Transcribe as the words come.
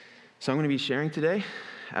So I'm going to be sharing today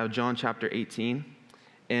out of John chapter 18.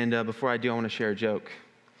 And before I do, I want to share a joke.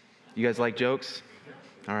 You guys like jokes?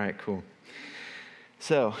 All right, cool.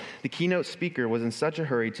 So the keynote speaker was in such a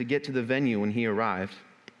hurry to get to the venue when he arrived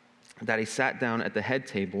that he sat down at the head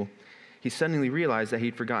table. He suddenly realized that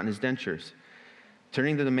he'd forgotten his dentures.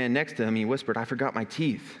 Turning to the man next to him, he whispered, "I forgot my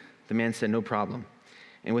teeth." The man said, "No problem."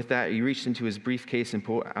 And with that, he reached into his briefcase and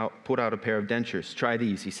pulled out a pair of dentures. "Try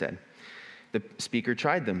these," he said. The speaker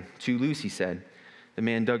tried them. "Too loose," he said. The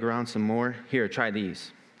man dug around some more. "Here, try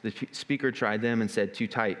these." The speaker tried them and said, "Too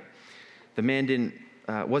tight." The man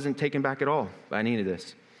wasn't taken back at all by any of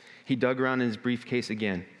this. He dug around in his briefcase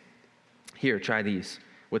again. "Here, try these,"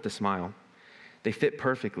 with a smile. They fit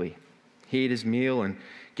perfectly. He ate his meal and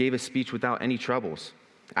gave a speech without any troubles.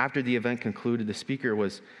 After the event concluded, the speaker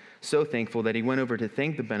was so thankful that he went over to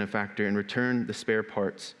thank the benefactor and returned the spare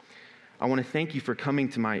parts. "I want to thank you for coming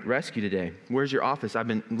to my rescue today. Where's your office? I've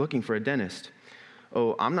been looking for a dentist."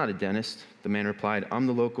 "Oh, I'm not a dentist," the man replied. "I'm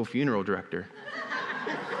the local funeral director."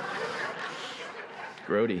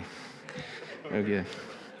 Grody. Okay.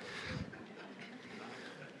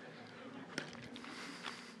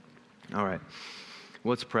 All right.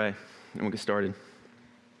 Let's pray and we'll get started.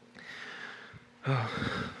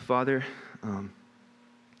 Father,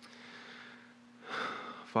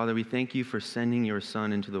 we thank you for sending your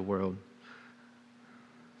Son into the world.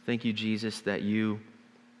 Thank you, Jesus, that you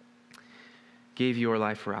gave your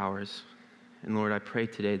life for ours. And Lord, I pray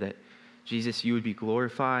today that, Jesus, you would be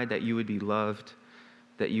glorified, that you would be loved,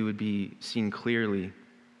 that you would be seen clearly,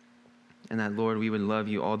 and that, Lord, we would love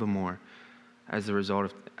you all the more as a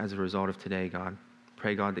result of today, God.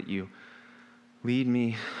 Pray, God, that you lead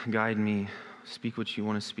me, guide me, speak what you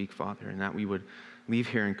want to speak, Father, and that we would leave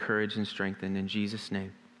here encouraged and strengthened. In Jesus'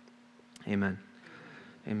 name, amen.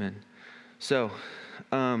 Amen. So,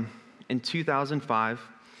 in 2005,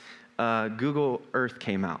 Google Earth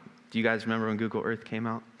came out. Do you guys remember when Google Earth came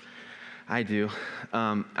out? I do.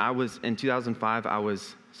 In 2005, I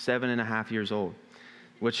was 7.5 years old,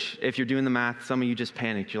 which, if you're doing the math, some of you just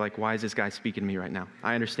panicked. You're like, why is this guy speaking to me right now?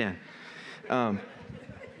 I understand. My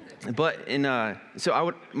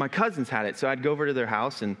cousins had it, so I'd go over to their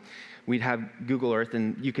house and we'd have Google Earth,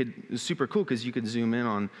 and it was super cool because you could zoom in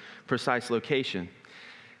on precise location.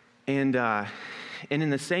 And in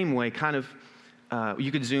the same way,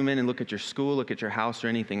 you could zoom in and look at your school, look at your house, or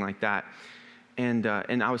anything like that. And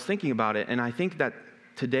I was thinking about it, and I think that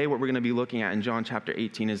today what we're going to be looking at in John chapter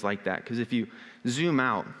 18 is like that. Because if you zoom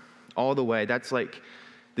out all the way, that's like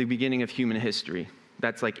the beginning of human history.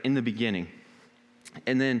 That's like in the beginning.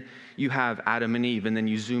 And then you have Adam and Eve, and then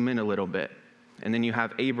you zoom in a little bit. And then you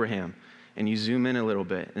have Abraham, and you zoom in a little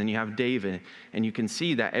bit. And then you have David, and you can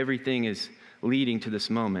see that everything is leading to this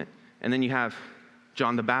moment. And then you have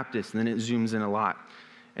John the Baptist, and then it zooms in a lot.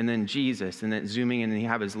 And then Jesus, and then zooming in, and you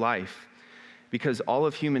have his life. Because all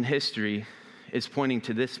of human history is pointing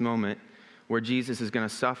to this moment where Jesus is going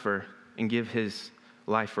to suffer and give his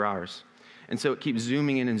life for ours. And so it keeps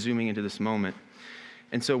zooming in and zooming into this moment.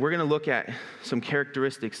 And so we're going to look at some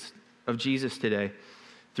characteristics of Jesus today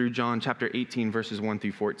through John chapter 18, verses 1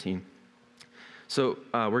 through 14. So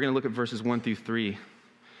we're going to look at verses 1 through 3.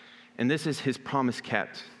 And this is his promise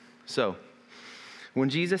kept. So when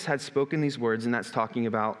Jesus had spoken these words, and that's talking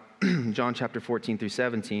about John chapter 14 through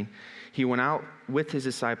 17, he went out with his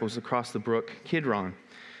disciples across the brook Kidron,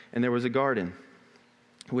 and there was a garden,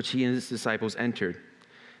 which he and his disciples entered.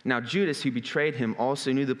 Now Judas, who betrayed him,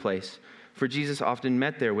 also knew the place, for Jesus often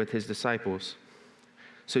met there with his disciples.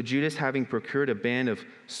 So Judas, having procured a band of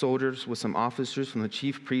soldiers with some officers from the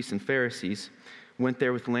chief priests and Pharisees, went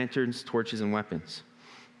there with lanterns, torches, and weapons.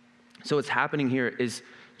 So what's happening here is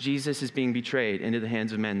Jesus is being betrayed into the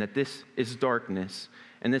hands of men, that this is darkness,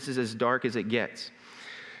 and this is as dark as it gets.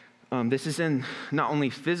 This is in not only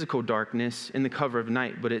physical darkness in the cover of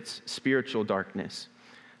night, but it's spiritual darkness.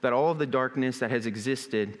 That all of the darkness that has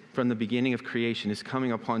existed from the beginning of creation is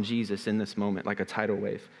coming upon Jesus in this moment like a tidal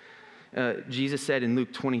wave. Jesus said in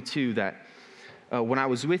Luke 22 that when I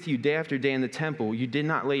was with you day after day in the temple, you did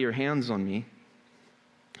not lay your hands on me,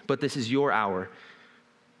 but this is your hour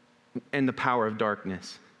and the power of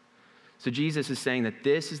darkness. So Jesus is saying that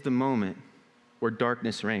this is the moment where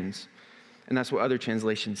darkness reigns. And that's what other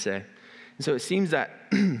translations say. And so it seems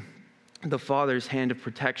that the Father's hand of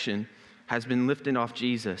protection has been lifted off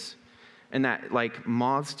Jesus. And that like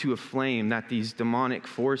moths to a flame, that these demonic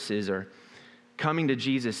forces are coming to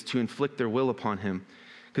Jesus to inflict their will upon him.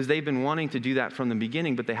 Because they've been wanting to do that from the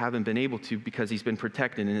beginning, but they haven't been able to because he's been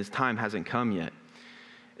protected and his time hasn't come yet.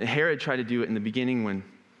 And Herod tried to do it in the beginning when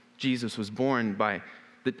Jesus was born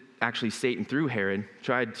actually Satan through Herod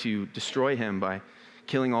tried to destroy him by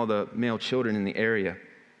killing all the male children in the area.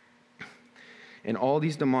 And all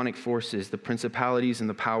these demonic forces, the principalities and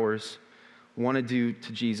the powers, want to do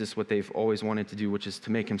to Jesus what they've always wanted to do, which is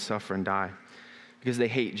to make him suffer and die, because they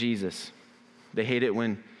hate Jesus. They hate it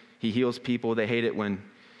when he heals people. They hate it when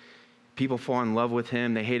people fall in love with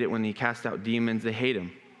him. They hate it when he casts out demons. They hate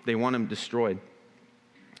him. They want him destroyed.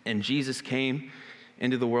 And Jesus came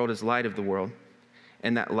into the world as light of the world,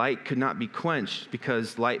 and that light could not be quenched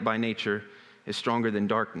because light by nature is stronger than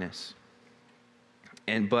darkness.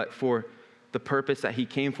 But for the purpose that he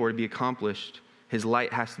came for to be accomplished, his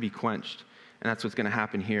light has to be quenched. And that's what's going to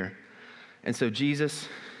happen here. And so Jesus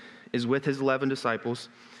is with his 11 disciples,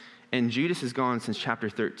 and Judas is gone since chapter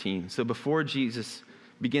 13. So before Jesus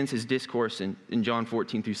begins his discourse in John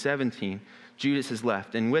 14 through 17, Judas has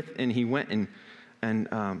left. And he went and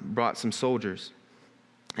brought some soldiers.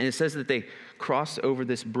 And it says that they crossed over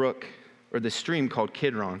this brook, or this stream called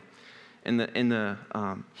Kidron. And the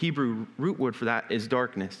Hebrew root word for that is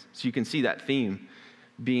darkness. So you can see that theme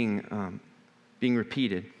being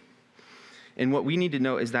repeated. And what we need to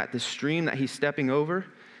know is that the stream that he's stepping over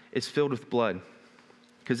is filled with blood.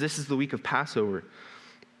 Because this is the week of Passover,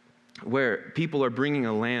 where people are bringing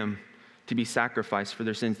a lamb to be sacrificed for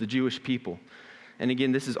their sins, the Jewish people. And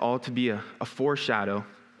again, this is all to be a foreshadow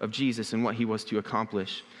of Jesus and what he was to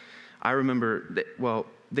accomplish. I remember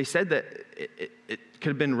they said that it could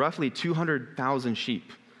have been roughly 200,000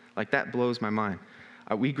 sheep. Like, that blows my mind.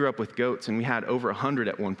 We grew up with goats, and we had over 100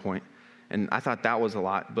 at one point. And I thought that was a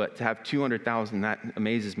lot, but to have 200,000, that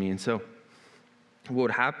amazes me. And so what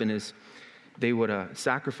would happen is they would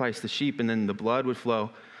sacrifice the sheep, and then the blood would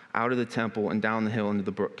flow out of the temple and down the hill into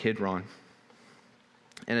the brook Kidron.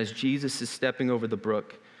 And as Jesus is stepping over the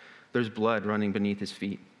brook, there's blood running beneath his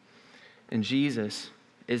feet. And Jesus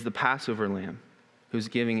is the Passover lamb who's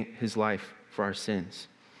giving his life for our sins.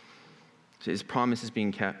 So his promise is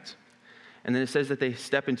being kept. And then it says that they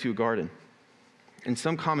step into a garden. And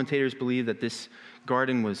some commentators believe that this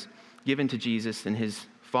garden was given to Jesus and his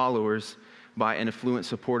followers by an affluent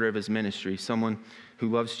supporter of his ministry, someone who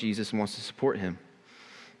loves Jesus and wants to support him.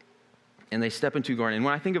 And they step into a garden. And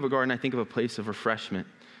when I think of a garden, I think of a place of refreshment,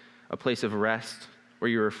 a place of rest, where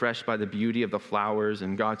you're refreshed by the beauty of the flowers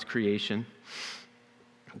and God's creation.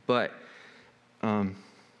 But,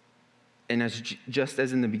 just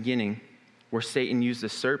as in the beginning, where Satan used the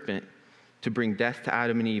serpent to bring death to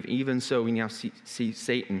Adam and Eve, even so we now see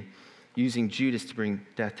Satan using Judas to bring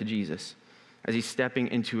death to Jesus, as he's stepping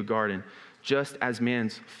into a garden. Just as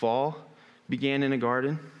man's fall began in a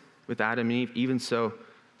garden with Adam and Eve, even so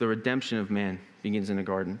the redemption of man begins in a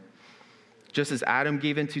garden. Just as Adam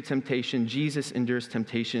gave into temptation, Jesus endures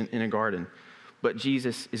temptation in a garden. But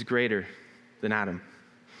Jesus is greater than Adam.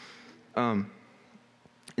 In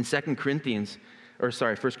 1 Corinthians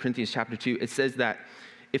chapter 2, it says that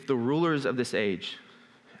if the rulers of this age,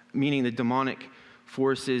 meaning the demonic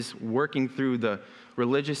forces working through the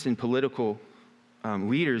religious and political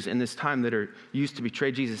leaders in this time that are used to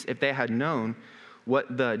betray Jesus, if they had known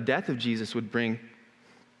what the death of Jesus would bring,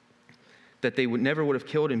 that they never would have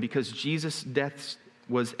killed him, because Jesus' death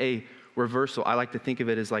was a reversal. I like to think of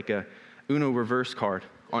it as like a Uno reverse card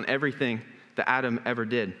on everything that Adam ever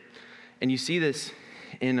did. And you see this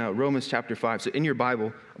in Romans chapter 5. So in your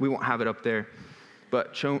Bible, we won't have it up there,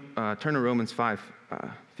 but turn to Romans 5,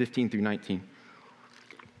 15 through 19.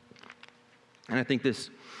 And I think this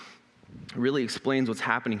really explains what's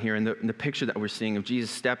happening here in the picture that we're seeing of Jesus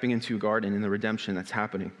stepping into a garden and the redemption that's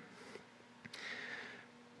happening.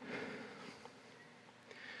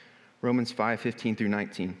 Romans 5, 15 through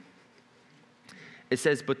 19. It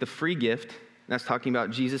says, but the free gift, that's talking about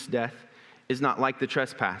Jesus' death, is not like the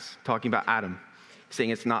trespass, talking about Adam, saying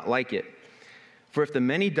it's not like it. For if the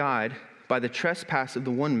many died by the trespass of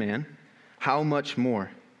the one man, how much more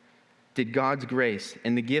did God's grace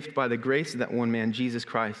and the gift by the grace of that one man, Jesus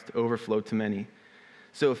Christ, overflow to many?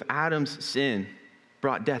 So if Adam's sin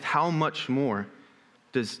brought death, how much more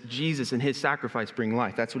does Jesus and his sacrifice bring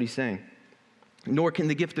life? That's what he's saying. Nor can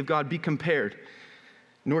the gift of God be compared.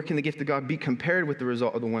 Nor can the gift of God be compared with the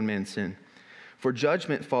result of the one man's sin. For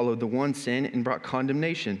judgment followed the one sin and brought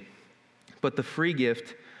condemnation. But the free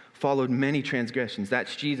gift followed many transgressions,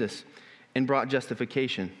 that's Jesus, and brought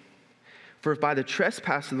justification. For if by the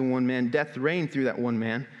trespass of the one man death reigned through that one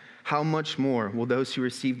man, how much more will those who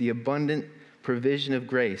receive the abundant provision of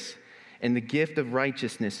grace and the gift of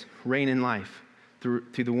righteousness reign in life through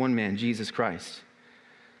the one man, Jesus Christ?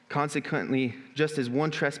 Consequently, just as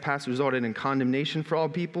one trespass resulted in condemnation for all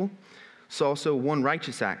people, so also one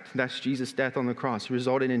righteous act, that's Jesus' death on the cross,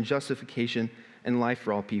 resulted in justification and life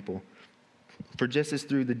for all people. For just as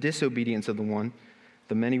through the disobedience of the one,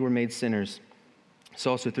 the many were made sinners,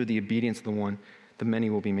 so also through the obedience of the one, the many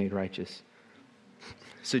will be made righteous.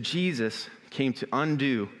 So Jesus came to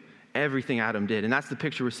undo everything Adam did. And that's the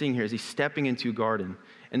picture we're seeing here, is he's stepping into a garden.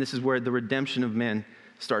 And this is where the redemption of man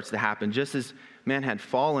starts to happen. Just as man had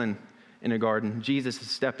fallen in a garden, Jesus is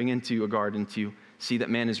stepping into a garden to see that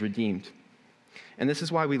man is redeemed. And this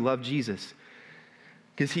is why we love Jesus,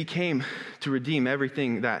 because he came to redeem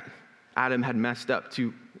everything that Adam had messed up,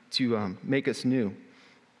 to make us new.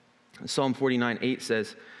 Psalm 49:8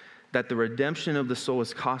 says that the redemption of the soul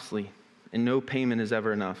is costly, and no payment is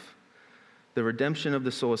ever enough. The redemption of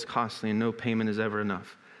the soul is costly, and no payment is ever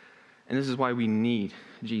enough. And this is why we need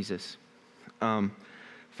Jesus.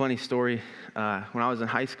 Funny story, when I was in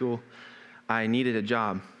high school, I needed a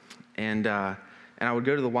job. And I would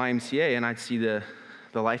go to the YMCA, and I'd see the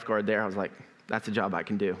lifeguard there. I was like, that's a job I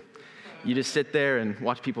can do. You just sit there and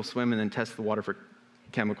watch people swim and then test the water for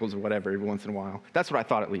chemicals or whatever every once in a while. That's what I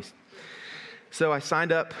thought, at least. So I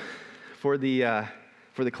signed up for the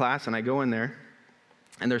class, and I go in there,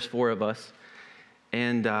 and there's 4 of us.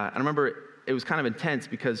 And I remember it was kind of intense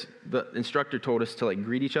because the instructor told us to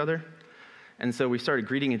greet each other. And so we started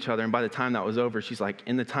greeting each other, and by the time that was over, she's like,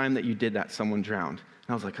 in the time that you did that, someone drowned. And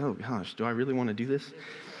I was like, oh gosh, do I really want to do this?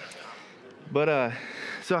 But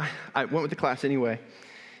so I went with the class anyway.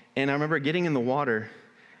 And I remember getting in the water,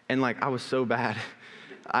 and I was so bad.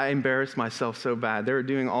 I embarrassed myself so bad. They were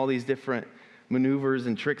doing all these different maneuvers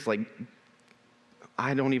and tricks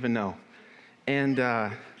I don't even know. And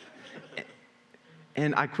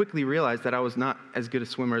I quickly realized that I was not as good a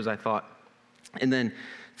swimmer as I thought. And then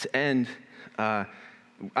to end, I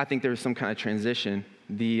think there was some kind of transition.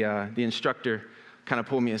 The instructor kind of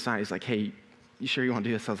pulled me aside. He's like, hey, you sure you want to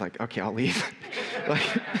do this? I was like, okay, I'll leave.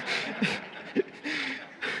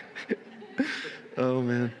 Oh,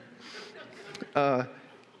 man.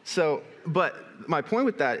 But my point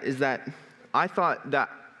with that is that I thought that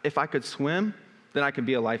if I could swim, then I could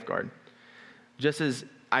be a lifeguard. Just as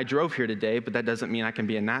I drove here today, but that doesn't mean I can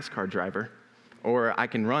be a NASCAR driver. Or I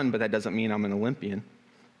can run, but that doesn't mean I'm an Olympian.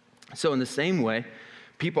 So in the same way,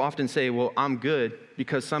 people often say, well, I'm good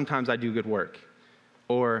because sometimes I do good work.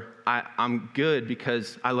 Or I'm good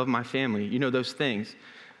because I love my family. Those things.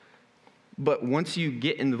 But once you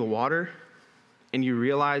get into the water and you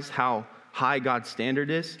realize how high God's standard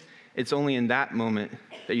is, it's only in that moment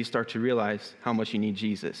that you start to realize how much you need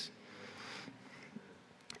Jesus.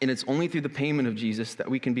 And it's only through the payment of Jesus that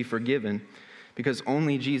we can be forgiven, because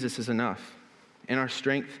only Jesus is enough. In our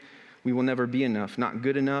strength, we will never be enough, not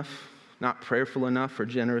good enough, not prayerful enough or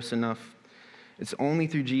generous enough. It's only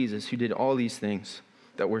through Jesus, who did all these things,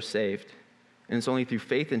 that we're saved. And it's only through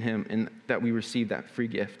faith in him and that we receive that free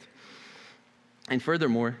gift. And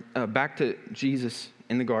furthermore, back to Jesus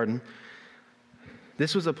in the garden,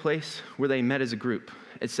 this was a place where they met as a group.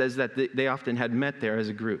 It says that they often had met there as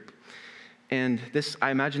a group. And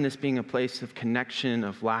I imagine this being a place of connection,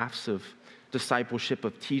 of laughs, of discipleship,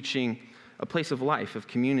 of teaching, a place of life, of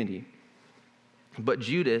community. But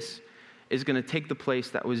Judas is going to take the place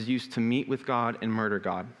that was used to meet with God and murder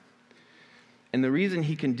God. And the reason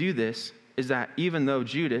he can do this is that even though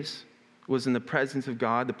Judas was in the presence of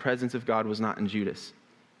God was not in Judas.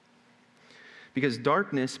 Because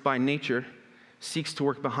darkness, by nature, seeks to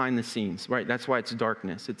work behind the scenes, right? That's why it's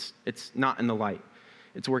darkness. It's not in the light.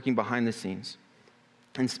 It's working behind the scenes.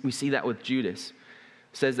 And we see that with Judas.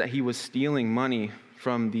 It says that he was stealing money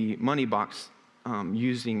from the money box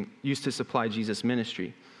used to supply Jesus'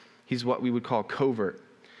 ministry. He's what we would call covert.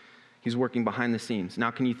 He's working behind the scenes. Now,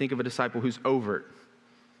 can you think of a disciple who's overt?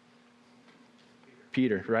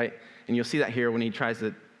 Peter, right? And you'll see that here when he tries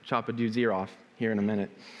to chop a dude's ear off here in a minute.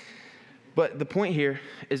 But the point here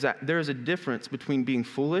is that there is a difference between being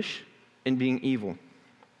foolish and being evil.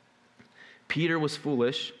 Peter was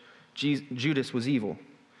foolish, Judas was evil.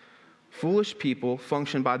 Foolish people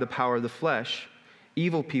function by the power of the flesh.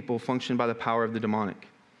 Evil people function by the power of the demonic.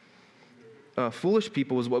 Foolish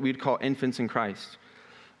people is what we'd call infants in Christ.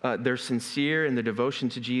 They're sincere in their devotion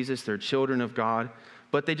to Jesus. They're children of God,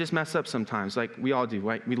 but they just mess up sometimes, like we all do,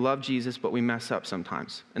 right? We love Jesus, but we mess up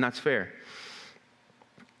sometimes, and that's fair.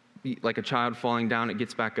 Like a child falling down, it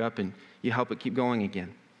gets back up, and you help it keep going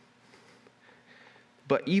again.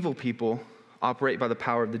 But evil people operate by the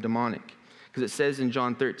power of the demonic, because it says in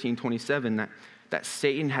John 13:27 that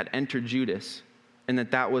Satan had entered Judas, and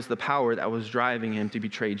that was the power that was driving him to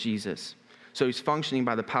betray Jesus. So he's functioning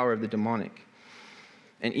by the power of the demonic.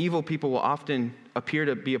 And evil people will often appear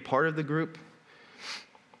to be a part of the group,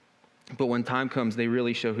 but when time comes, they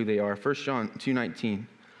really show who they are. 1 John 2:19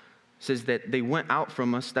 says that they went out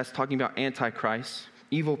from us. That's talking about Antichrist,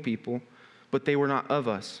 evil people, but they were not of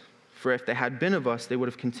us. For if they had been of us, they would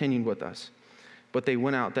have continued with us. but they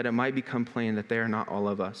went out that it might become plain that they are not all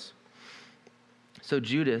of us. So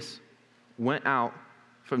Judas went out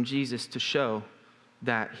from Jesus to show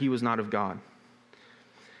that he was not of God.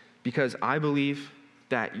 Because I believe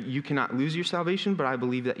that you cannot lose your salvation, but I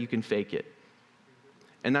believe that you can fake it.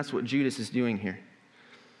 And that's what Judas is doing here.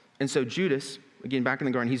 And so Judas, again, back in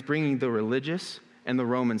the garden, he's bringing the religious and the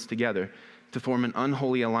Romans together to form an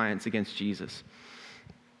unholy alliance against Jesus.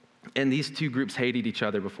 And these two groups hated each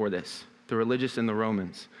other before this, the religious and the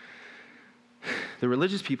Romans. The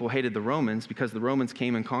religious people hated the Romans because the Romans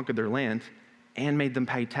came and conquered their land and made them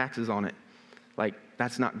pay taxes on it. Like,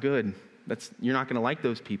 that's not good. You're not going to like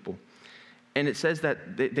those people. And it says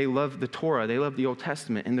that they love the Torah, they love the Old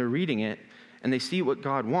Testament, and they're reading it, and they see what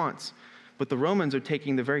God wants. But the Romans are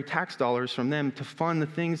taking the very tax dollars from them to fund the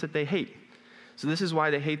things that they hate. So this is why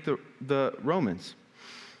they hate the Romans.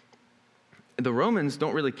 The Romans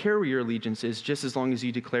don't really care where your allegiance is, just as long as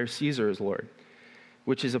you declare Caesar as Lord,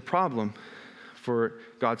 which is a problem for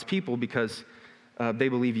God's people because they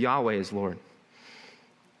believe Yahweh is Lord.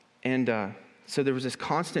 And so there was this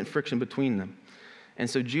constant friction between them. And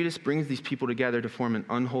so Judas brings these people together to form an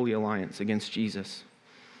unholy alliance against Jesus.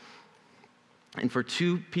 And for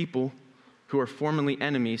two people who are formerly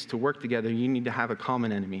enemies to work together, you need to have a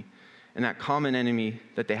common enemy. And that common enemy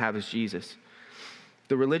that they have is Jesus.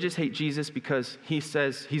 The religious hate Jesus because he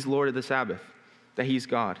says he's Lord of the Sabbath, that he's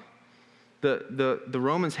God. The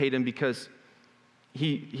Romans hate him because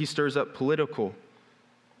he stirs up political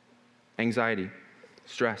anxiety,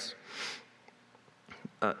 stress.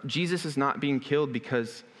 Jesus is not being killed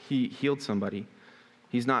because he healed somebody.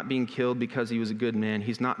 He's not being killed because he was a good man.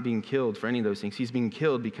 He's not being killed for any of those things. He's being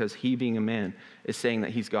killed because he, being a man, is saying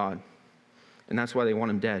that he's God. And that's why they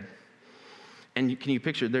want him dead. And can you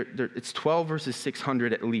picture, it's 12 versus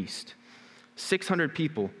 600 at least. 600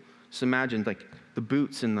 people. So imagine like the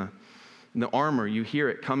boots and the armor, you hear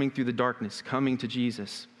it coming through the darkness, coming to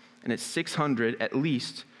Jesus. And it's 600 at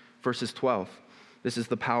least versus 12. This is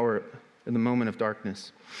the power in the moment of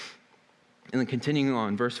darkness. And then continuing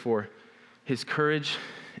on, verse 4, his courage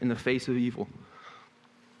in the face of evil.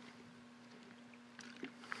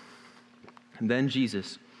 And then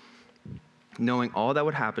Jesus, knowing all that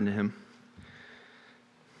would happen to him,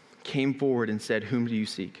 came forward and said, "Whom do you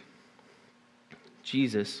seek?"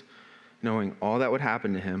 Jesus, knowing all that would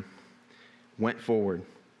happen to him, went forward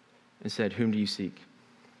and said, "Whom do you seek?"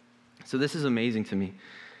 So this is amazing to me,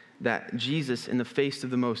 that Jesus, in the face of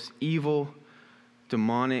the most evil,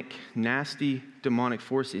 demonic, nasty demonic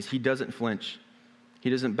forces, he doesn't flinch. He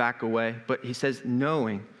doesn't back away, but he says,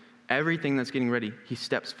 knowing everything that's getting ready, he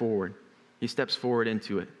steps forward. He steps forward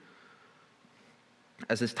into it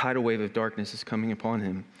as this tidal wave of darkness is coming upon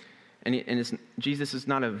him. And Jesus is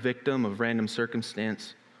not a victim of random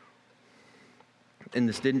circumstance, and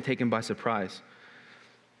this didn't take him by surprise.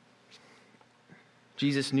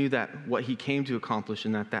 Jesus knew that what he came to accomplish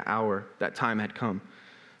and that hour, that time had come.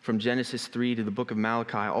 From Genesis 3 to the book of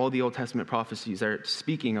Malachi, all the Old Testament prophecies are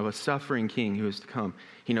speaking of a suffering king who is to come.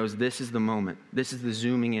 He knows this is the moment. This is the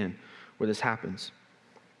zooming in where this happens.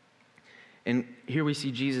 And here we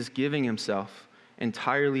see Jesus giving himself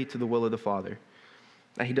entirely to the will of the Father.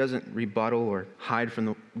 That he doesn't rebuttal or hide from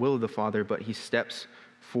the will of the Father, but he steps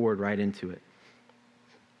forward right into it.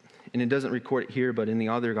 And it doesn't record it here, but in the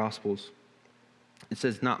other Gospels, it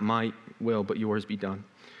says, "Not my will, but yours be done."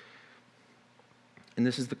 And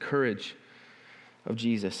this is the courage of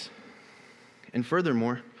Jesus. And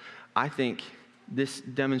furthermore, I think this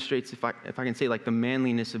demonstrates, if I can say, like the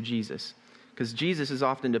manliness of Jesus. Because Jesus is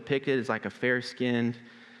often depicted as like a fair-skinned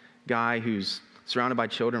guy who's surrounded by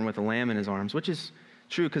children with a lamb in his arms, which is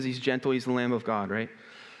true because he's gentle, he's the Lamb of God, right?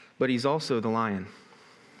 But he's also the lion.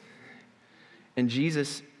 And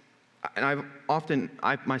Jesus, and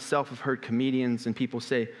I myself have heard comedians and people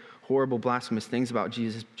say horrible, blasphemous things about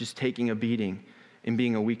Jesus just taking a beating and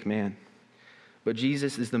being a weak man. But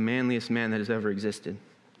Jesus is the manliest man that has ever existed.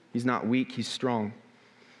 He's not weak, he's strong.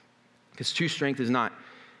 Because true strength is not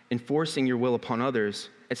enforcing your will upon others,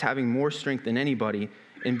 it's having more strength than anybody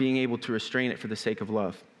and being able to restrain it for the sake of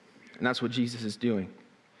love. And that's what Jesus is doing.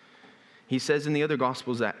 He says in the other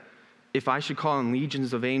Gospels that if I should call on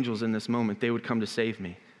legions of angels in this moment, they would come to save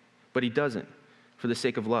me. But he doesn't, for the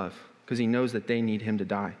sake of love, because he knows that they need him to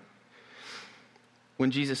die.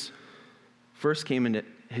 When Jesus first came into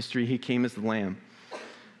history, he came as the lamb.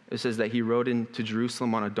 It says that he rode into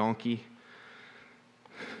Jerusalem on a donkey.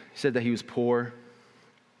 He said that he was poor,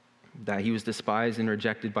 that he was despised and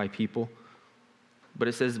rejected by people. But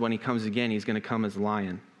it says when he comes again, he's going to come as a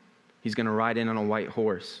lion. He's going to ride in on a white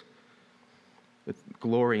horse with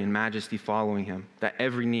glory and majesty following him, that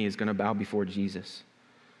every knee is going to bow before Jesus.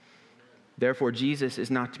 Therefore, Jesus is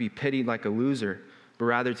not to be pitied like a loser, but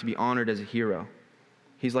rather to be honored as a hero.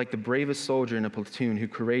 He's like the bravest soldier in a platoon who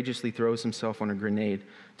courageously throws himself on a grenade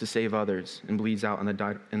to save others and bleeds out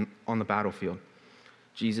on the battlefield.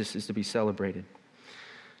 Jesus is to be celebrated.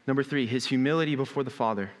 Number 3, his humility before the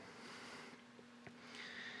Father.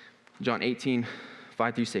 John 18,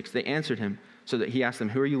 5-6. They answered him, so that he asked them,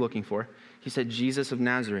 "Who are you looking for?" He said, "Jesus of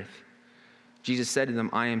Nazareth." Jesus said to them,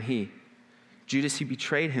 "I am he." Judas, who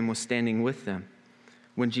betrayed him, was standing with them.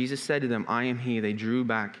 When Jesus said to them, "I am he," they drew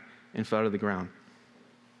back and fell to the ground.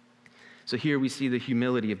 So here we see the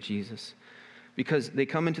humility of Jesus, because they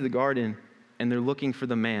come into the garden and they're looking for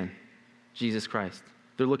the man, Jesus Christ.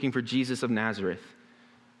 They're looking for Jesus of Nazareth.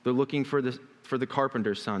 They're looking for the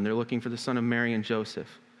carpenter's son. They're looking for the son of Mary and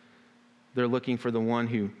Joseph. They're looking for the one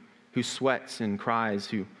who sweats and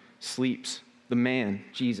cries, who sleeps, the man,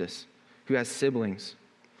 Jesus, who has siblings.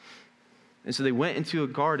 And so they went into a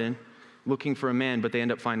garden looking for a man, but they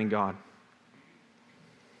end up finding God.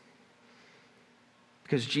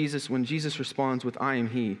 Because when Jesus responds with, "I am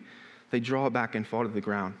he," they draw back and fall to the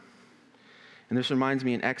ground. And this reminds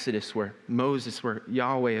me in Exodus where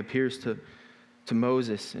Yahweh appears to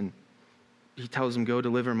Moses and he tells him, "Go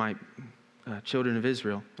deliver my children of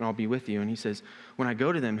Israel, and I'll be with you." And he says, "When I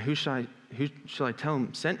go to them, who shall I tell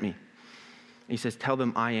them sent me?" And he says, "Tell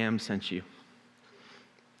them I am sent you."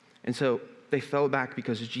 And so they fell back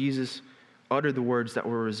because Jesus uttered the words that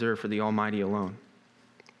were reserved for the Almighty alone.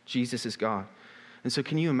 Jesus is God. And so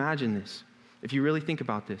can you imagine this? If you really think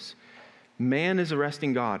about this, man is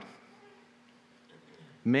arresting God.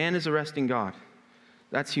 Man is arresting God.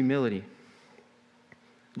 That's humility.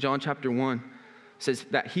 John chapter 1 says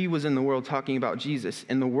that he was in the world, talking about Jesus,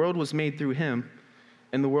 and the world was made through him,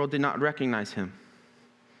 and the world did not recognize him.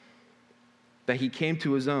 That he came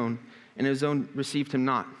to his own, and his own received him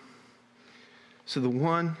not. So the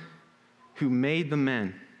one who made the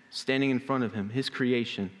men standing in front of him, his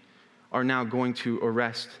creation, are now going to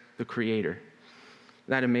arrest the Creator.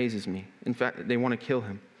 That amazes me. In fact, they want to kill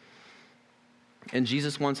him. And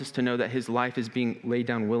Jesus wants us to know that his life is being laid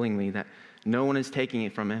down willingly, that no one is taking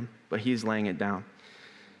it from him, but he's laying it down.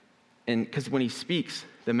 And because when he speaks,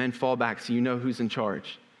 the men fall back, so you know who's in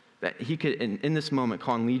charge. That he could, in this moment,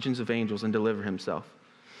 call on legions of angels and deliver himself.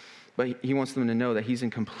 But he wants them to know that he's in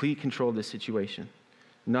complete control of this situation.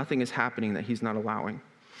 Nothing is happening that he's not allowing.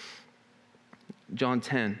 John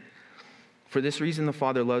 10, "For this reason the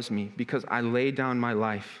Father loves me, because I lay down my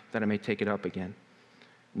life that I may take it up again.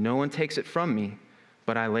 No one takes it from me,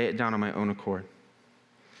 but I lay it down on my own accord."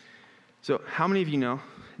 So how many of you know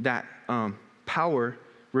that power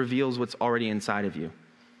reveals what's already inside of you?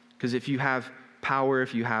 Because if you have power,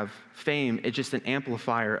 if you have fame, it's just an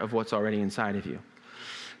amplifier of what's already inside of you.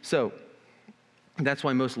 So that's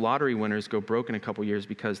why most lottery winners go broke in a couple years,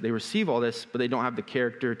 because they receive all this, but they don't have the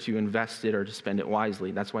character to invest it or to spend it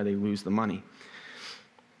wisely. That's why they lose the money.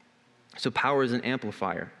 So power is an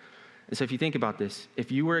amplifier. And so if you think about this,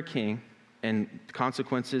 if you were a king and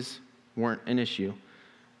consequences weren't an issue,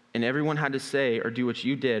 and everyone had to say or do what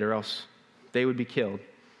you did or else they would be killed,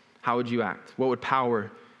 how would you act? What would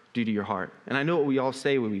power do to your heart? And I know what we all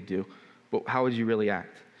say what we do, but how would you really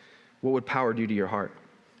act? What would power do to your heart?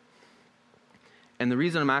 And the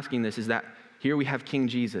reason I'm asking this is that here we have King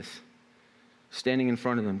Jesus standing in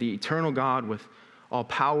front of them, the eternal God with all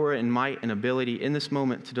power and might and ability in this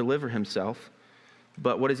moment to deliver himself.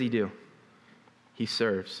 But what does he do? He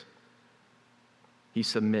serves. He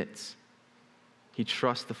submits. He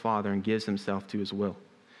trusts the Father and gives himself to his will.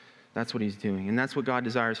 That's what he's doing. And that's what God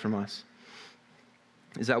desires from us,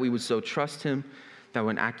 is that we would so trust him that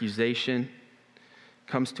when accusation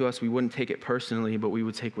comes to us, we wouldn't take it personally, but we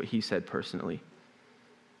would take what he said personally.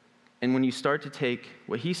 And when you start to take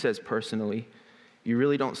what he says personally, you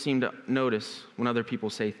really don't seem to notice when other people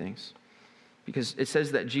say things. Because it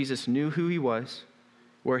says that Jesus knew who he was,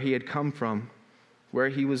 where he had come from, where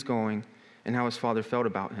he was going, and how his Father felt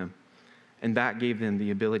about him. And that gave them the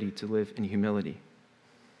ability to live in humility.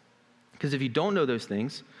 Because if you don't know those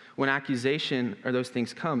things, when accusation or those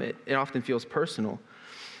things come, it often feels personal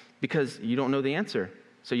because you don't know the answer.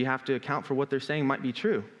 So you have to account for what they're saying might be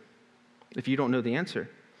true if you don't know the answer.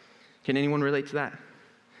 Can anyone relate to that?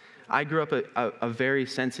 I grew up a very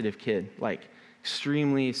sensitive kid, like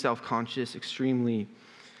extremely self-conscious, extremely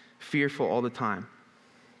fearful all the time.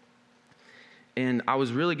 And I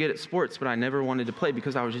was really good at sports, but I never wanted to play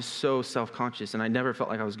because I was just so self-conscious, and I never felt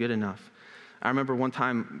like I was good enough. I remember one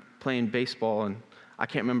time playing baseball, and I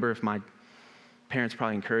can't remember if my parents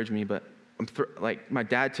probably encouraged me, but my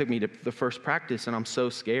dad took me to the first practice, and I'm so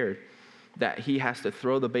scared that he has to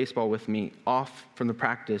throw the baseball with me off from the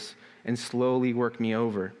practice and slowly work me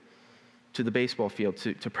over to the baseball field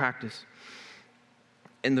to practice.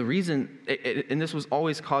 And the reason, and this was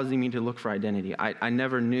always causing me to look for identity. I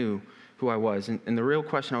never knew who I was. And the real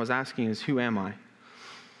question I was asking is, who am I?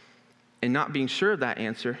 And not being sure of that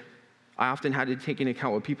answer, I often had to take into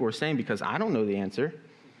account what people were saying because I don't know the answer.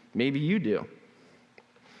 Maybe you do.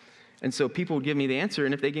 And so people would give me the answer,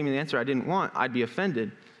 and if they gave me the answer I didn't want, I'd be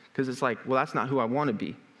offended because it's like, well, that's not who I want to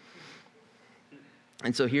be.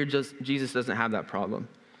 And so here, Jesus doesn't have that problem.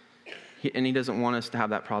 And he doesn't want us to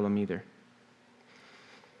have that problem either.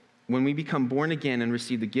 When we become born again and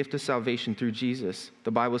receive the gift of salvation through Jesus,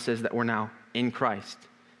 the Bible says that we're now in Christ.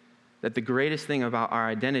 That the greatest thing about our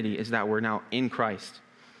identity is that we're now in Christ.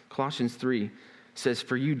 Colossians 3 says,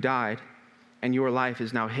 "For you died, and your life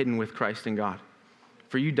is now hidden with Christ in God."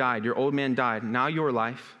 For you died, your old man died. Now your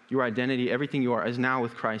life, your identity, everything you are is now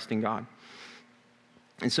with Christ in God.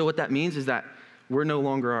 And so what that means is that we're no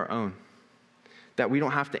longer our own. That we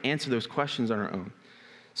don't have to answer those questions on our own.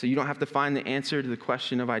 So you don't have to find the answer to the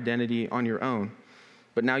question of identity on your own.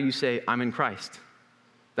 But now you say, I'm in Christ.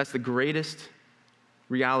 That's the greatest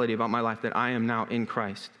reality about my life, that I am now in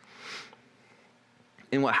Christ.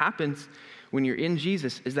 And what happens when you're in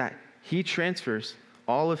Jesus is that he transfers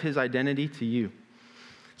all of his identity to you.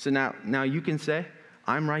 So now you can say,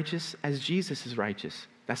 I'm righteous as Jesus is righteous.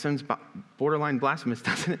 That sounds borderline blasphemous,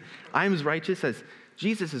 doesn't it? I'm as righteous as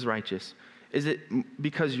Jesus is righteous. Is it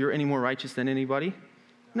because you're any more righteous than anybody?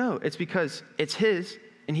 No, it's because it's his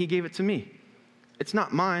and he gave it to me. It's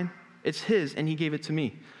not mine, it's his and he gave it to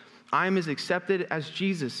me. I am as accepted as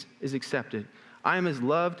Jesus is accepted. I am as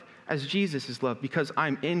loved as Jesus is loved because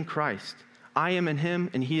I'm in Christ. I am in him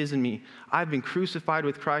and he is in me. I've been crucified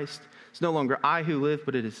with Christ. It's no longer I who live,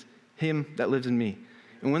 but it is him that lives in me.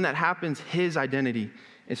 And when that happens, his identity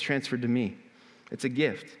is transferred to me. It's a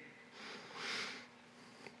gift.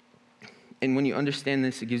 And when you understand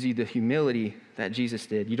this, it gives you the humility that Jesus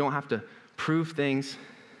did. You don't have to prove things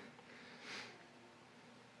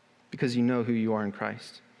because you know who you are in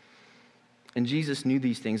Christ. And Jesus knew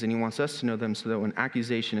these things, and he wants us to know them so that when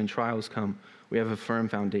accusation and trials come, we have a firm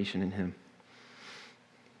foundation in him.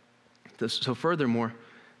 So furthermore,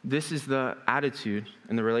 this is the attitude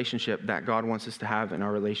and the relationship that God wants us to have in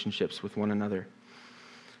our relationships with one another.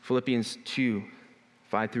 Philippians 2,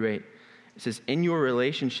 5 through 8, it says, in your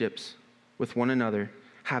relationships with one another,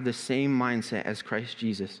 have the same mindset as Christ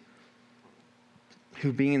Jesus,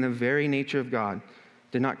 who being in the very nature of God,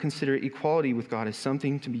 did not consider equality with God as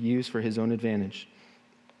something to be used for his own advantage.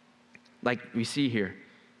 Like we see here,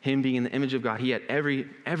 him being in the image of God, he had every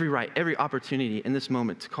right, every opportunity in this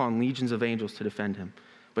moment to call on legions of angels to defend him,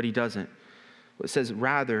 but he doesn't. It says,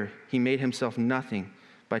 rather, he made himself nothing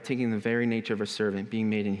by taking the very nature of a servant, being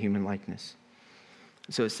made in human likeness.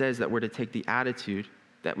 So it says that we're to take the attitude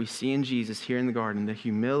that we see in Jesus here in the garden, the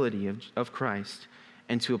humility of Christ,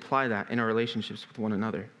 and to apply that in our relationships with one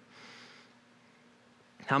another.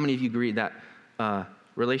 How many of you agree that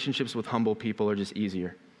relationships with humble people are just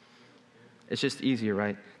easier? It's just easier,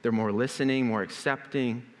 right? They're more listening, more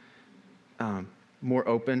accepting, more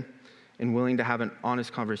open, and willing to have an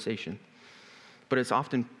honest conversation. But it's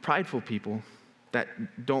often prideful people that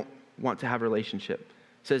don't want to have a relationship.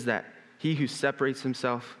 It says that he who separates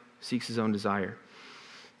himself seeks his own desire.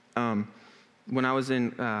 When I was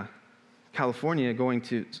in California going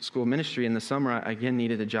to school of ministry in the summer, I again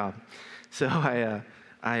needed a job. So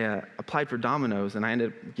I applied for Domino's, and I ended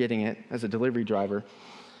up getting it as a delivery driver.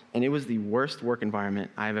 And it was the worst work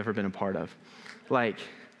environment I've ever been a part of. Like,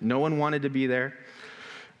 no one wanted to be there.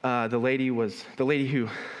 The lady who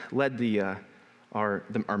led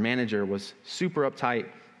our manager was super uptight,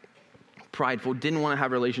 prideful, didn't want to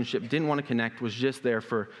have a relationship, didn't want to connect, was just there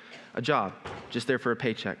for a job, just there for a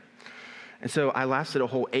paycheck. And so I lasted a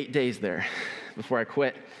whole 8 days there before I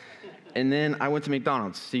quit. And then I went to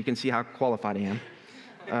McDonald's, so you can see how qualified I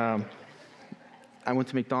am. I went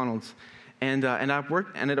to McDonald's, and I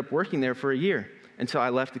ended up working there for a year until I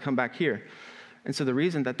left to come back here. And so the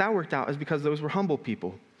reason that worked out is because those were humble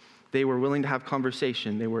people. They were willing to have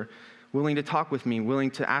conversation. They were willing to talk with me, willing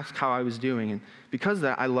to ask how I was doing. And because of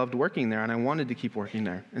that, I loved working there, and I wanted to keep working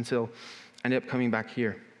there. And so I ended up coming back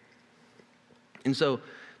here. And so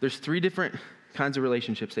there's 3 different kinds of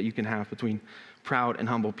relationships that you can have between proud and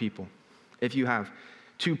humble people. If you have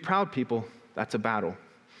 2 proud people, that's a battle.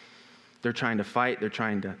 They're trying to fight. They're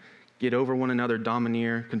trying to get over one another,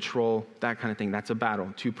 domineer, control, that kind of thing. That's a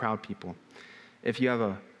battle, 2 proud people. If you have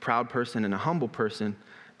a proud person and a humble person,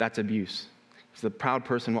 that's abuse. So the proud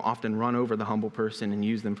person will often run over the humble person and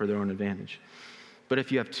use them for their own advantage. But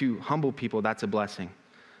if you have 2 humble people, that's a blessing.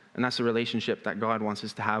 And that's a relationship that God wants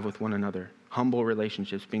us to have with one another. Humble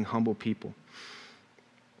relationships, being humble people.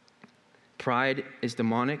 Pride is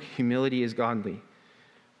demonic, humility is godly.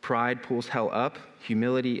 Pride pulls hell up,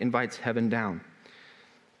 humility invites heaven down.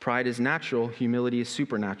 Pride is natural, humility is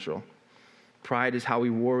supernatural. Pride is how we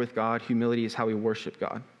war with God, humility is how we worship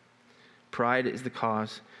God. Pride is the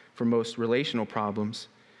cause for most relational problems,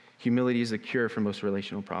 humility is the cure for most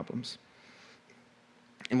relational problems.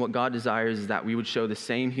 And what God desires is that we would show the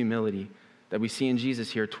same humility that we see in Jesus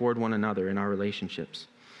here toward one another in our relationships.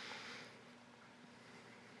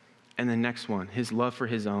 And the next one, his love for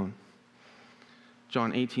his own.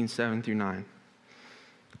 John 18, 7 through 9.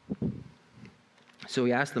 So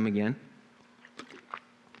he asked them again,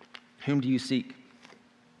 "Whom do you seek?"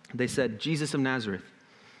 They said, "Jesus of Nazareth."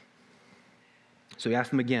 So he asked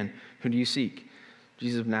them again, "Whom do you seek?"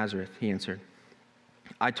 "Jesus of Nazareth," he answered.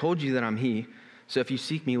 "I told you that I'm he, so if you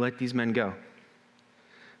seek me, let these men go."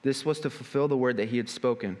 This was to fulfill the word that he had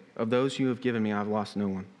spoken. "Of those you have given me, I have lost no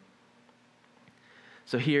one."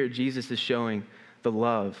 So here, Jesus is showing the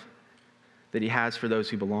love that he has for those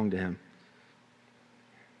who belong to him.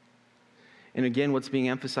 And again, what's being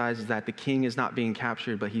emphasized is that the king is not being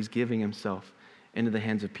captured, but he's giving himself into the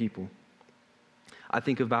hands of people. I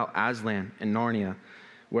think about Aslan in Narnia,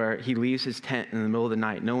 where he leaves his tent in the middle of the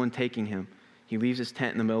night, no one taking him. He leaves his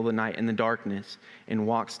tent in the middle of the night in the darkness and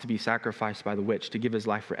walks to be sacrificed by the witch to give his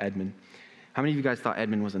life for Edmund. How many of you guys thought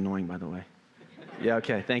Edmund was annoying, by the way? Yeah,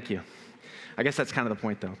 okay, thank you. I guess that's kind of the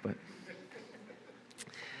point, though.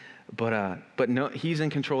 But no, he's in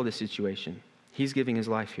control of the situation. He's giving his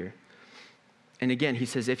life here. And again, he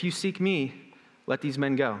says, "If you seek me, let these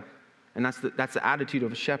men go." And that's the attitude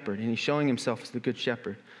of a shepherd. And he's showing himself as the good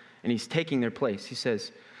shepherd. And he's taking their place. He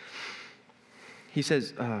says,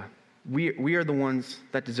 we are the ones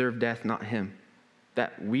that deserve death, not him.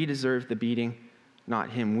 That we deserve the beating, not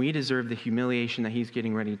him. We deserve the humiliation that he's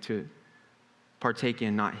getting ready to partake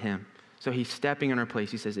in, not him. So he's stepping in our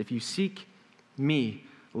place. He says, "If you seek me,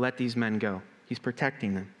 let these men go." He's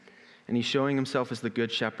protecting them. And he's showing himself as the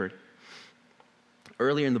good shepherd.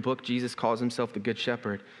 Earlier in the book, Jesus calls himself the good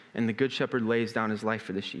shepherd, and the good shepherd lays down his life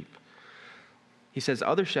for the sheep. He says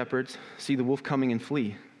other shepherds see the wolf coming and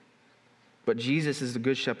flee, but Jesus is the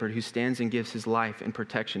good shepherd who stands and gives his life in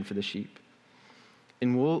protection for the sheep.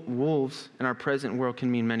 And wolves in our present world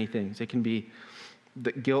can mean many things. It can be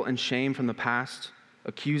the guilt and shame from the past,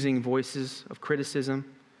 accusing voices of criticism,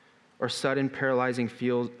 or sudden paralyzing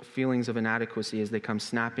feelings of inadequacy as they come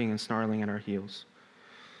snapping and snarling at our heels.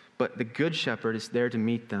 But the good shepherd is there to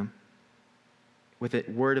meet them with a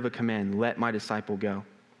word of a command, "Let my disciple go."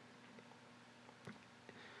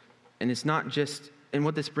 And it's not just, and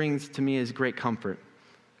what this brings to me is great comfort,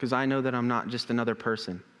 because I know that I'm not just another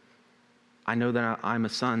person. I know that I'm a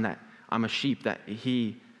son, that I'm a sheep, that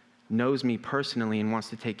he knows me personally and wants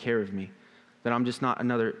to take care of me, that I'm just not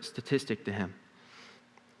another statistic to him.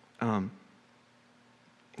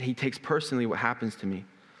 He takes personally what happens to me.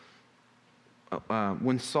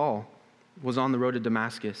 When Saul was on the road to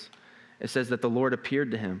Damascus, it says that the Lord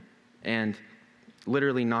appeared to him and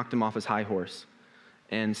literally knocked him off his high horse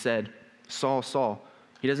and said, "Saul, Saul."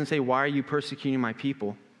 He doesn't say, "Why are you persecuting my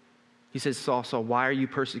people?" He says, "Saul, Saul, why are you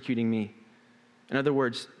persecuting me?" In other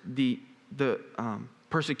words, the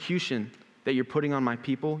persecution that you're putting on my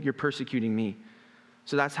people, you're persecuting me.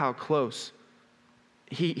 So that's how close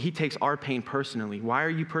he takes our pain personally. Why are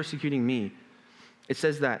you persecuting me? It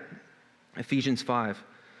says that, Ephesians 5,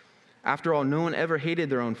 "After all, no one ever hated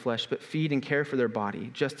their own flesh, but feed and care for their body,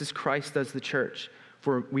 just as Christ does the church,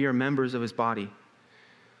 for we are members of his body."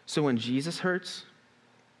 So when Jesus hurts,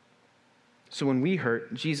 when we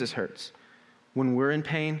hurt, Jesus hurts. When we're in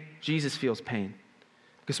pain, Jesus feels pain,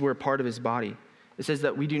 because we're a part of his body. It says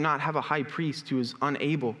that we do not have a high priest who is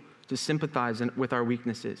unable to sympathize with our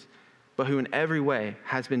weaknesses, but who in every way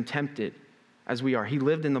has been tempted as we are. He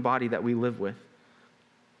lived in the body that we live with.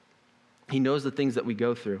 He knows the things that we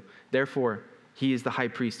go through. Therefore, he is the high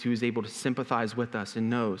priest who is able to sympathize with us and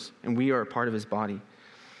knows, and we are a part of his body.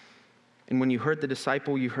 And when you hurt the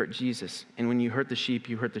disciple, you hurt Jesus. And when you hurt the sheep,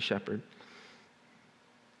 you hurt the shepherd.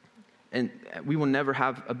 And we will never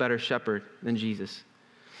have a better shepherd than Jesus.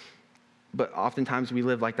 But oftentimes we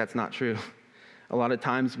live like that's not true. A lot of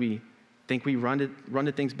times we think we run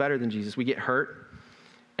to things better than Jesus. We get hurt,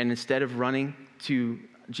 and instead of running to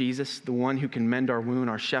Jesus, the one who can mend our wound,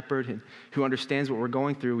 our shepherd, and who understands what we're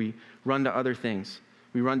going through, we run to other things.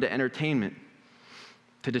 We run to entertainment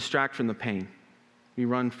to distract from the pain. We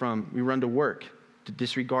run to work to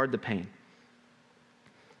disregard the pain.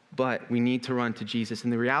 But we need to run to Jesus.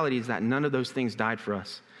 And the reality is that none of those things died for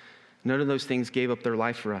us. None of those things gave up their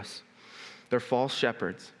life for us. They're false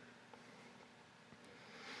shepherds.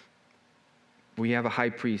 We have a high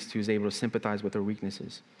priest who is able to sympathize with our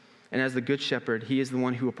weaknesses. And as the good shepherd, he is the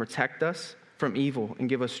one who will protect us from evil and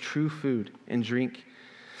give us true food and drink,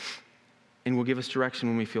 and will give us direction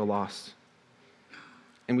when we feel lost.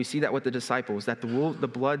 And we see that with the disciples, that the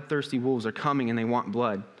bloodthirsty wolves are coming and they want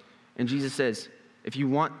blood. And Jesus says, if you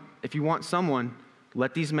want someone,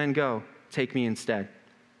 let these men go. Take me instead.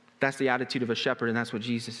 That's the attitude of a shepherd, and that's what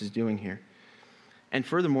Jesus is doing here. And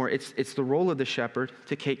furthermore, it's the role of the shepherd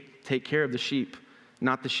to take care of the sheep,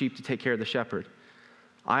 not the sheep to take care of the shepherd.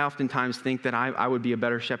 I oftentimes think that I would be a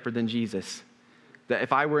better shepherd than Jesus, that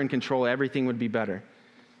if I were in control, everything would be better.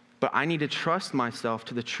 But I need to trust myself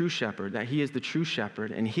to the true shepherd, that he is the true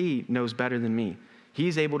shepherd, and he knows better than me.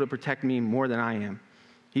 He's able to protect me more than I am.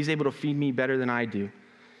 He's able to feed me better than I do.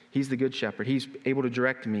 He's the good shepherd. He's able to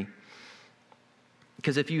direct me.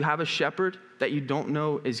 Because if you have a shepherd that you don't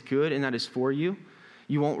know is good and that is for you,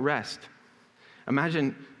 you won't rest.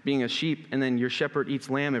 Imagine being a sheep and then your shepherd eats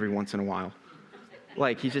lamb every once in a while.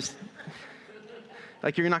 Like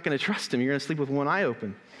you're not going to trust him. You're going to sleep with one eye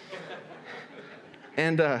open.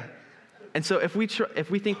 And so if we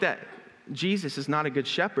think that Jesus is not a good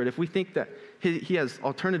shepherd, if we think that he has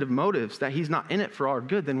alternative motives, that he's not in it for our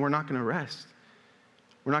good, then we're not going to rest.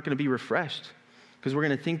 We're not going to be refreshed because we're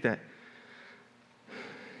going to think that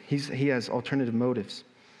he has alternative motives.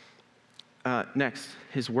 Next,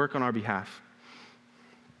 his work on our behalf.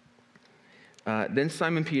 Then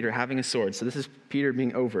Simon Peter, having a sword, so this is Peter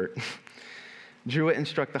being overt, drew it and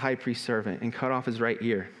struck the high priest's servant and cut off his right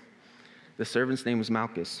ear. The servant's name was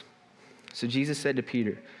Malchus. So Jesus said to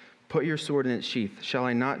Peter, "Put your sword in its sheath. Shall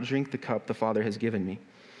I not drink the cup the Father has given me?"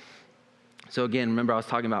 So again, remember I was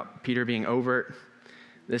talking about Peter being overt?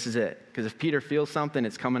 This is it. Because if Peter feels something,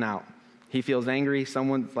 it's coming out. He feels angry.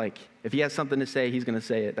 Someone's like, if he has something to say, he's going to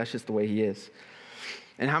say it. That's just the way he is.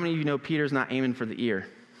 And how many of you know Peter's not aiming for the ear?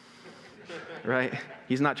 Right?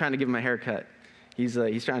 He's not trying to give him a haircut. He's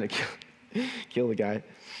trying to kill the guy.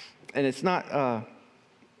 And it's not...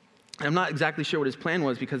 I'm not exactly sure what his plan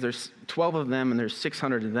was because there's 12 of them and there's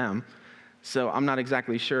 600 of them. So I'm not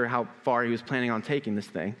exactly sure how far he was planning on taking this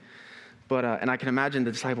thing. But and I can imagine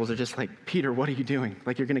the disciples are just like, "Peter, what are you doing?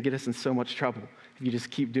 Like, you're going to get us in so much trouble if you just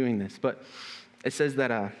keep doing this." But it says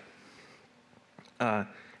that it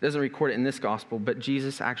doesn't record it in this gospel, but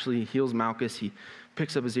Jesus actually heals Malchus. He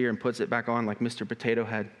picks up his ear and puts it back on like Mr. Potato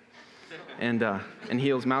Head and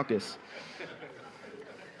heals Malchus.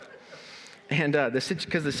 And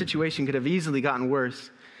because the situation could have easily gotten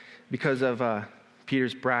worse because of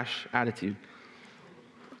Peter's brash attitude.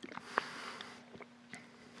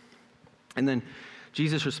 And then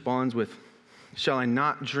Jesus responds with, "Shall I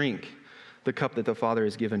not drink the cup that the Father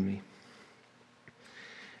has given me?"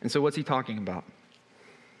 And so what's he talking about?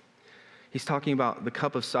 He's talking about the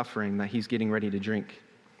cup of suffering that he's getting ready to drink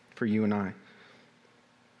for you and I.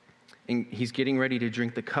 And he's getting ready to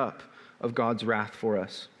drink the cup of God's wrath for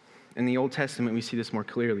us. In the Old Testament, we see this more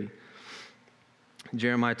clearly.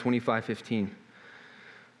 Jeremiah 25:15.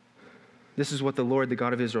 "This is what the Lord, the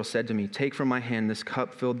God of Israel, said to me. Take from my hand this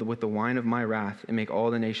cup filled with the wine of my wrath, and make all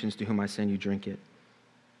the nations to whom I send you drink it."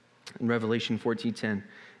 In Revelation 14:10,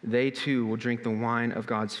 "They too will drink the wine of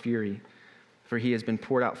God's fury, for he has been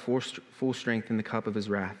poured out full strength in the cup of his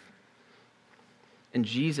wrath." And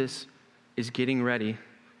Jesus is getting ready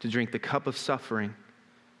to drink the cup of suffering,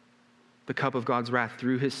 the cup of God's wrath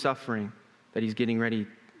through his suffering that he's getting ready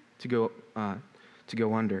to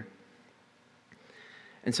go under.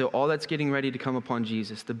 And so all that's getting ready to come upon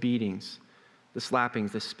Jesus, the beatings, the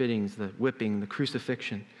slappings, the spittings, the whipping, the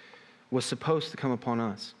crucifixion, was supposed to come upon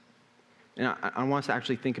us. And I want us to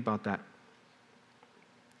actually think about that.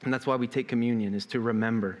 And that's why we take communion, is to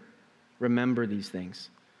remember these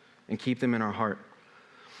things and keep them in our heart.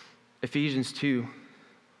 Ephesians 2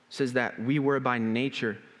 says that we were by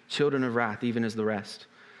nature children of wrath, even as the rest.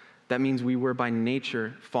 That means we were by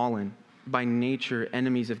nature fallen, by nature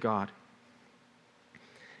enemies of God.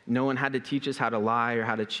 No one had to teach us how to lie or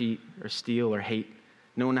how to cheat or steal or hate.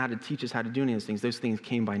 No one had to teach us how to do any of those things. Those things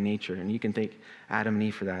came by nature, and you can thank Adam and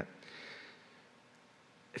Eve for that.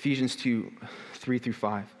 Ephesians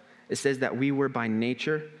 2:3-5. It says that we were by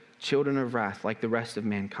nature children of wrath like the rest of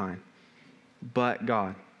mankind. But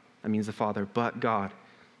God, that means the Father, but God,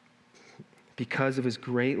 because of his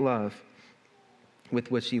great love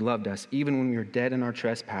with which he loved us, even when we were dead in our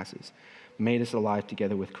trespasses, made us alive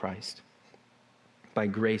together with Christ. By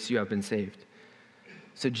grace you have been saved.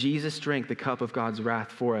 So Jesus drank the cup of God's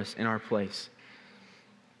wrath for us in our place.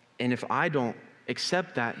 And if I don't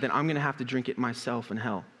accept that, then I'm going to have to drink it myself in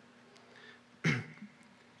hell.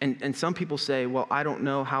 And some people say, well, I don't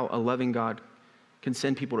know how a loving God can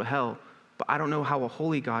send people to hell, but I don't know how a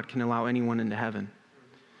holy God can allow anyone into heaven.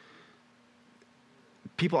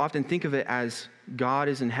 people often think of it as God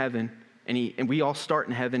is in heaven, and we all start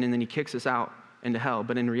in heaven, and then he kicks us out into hell.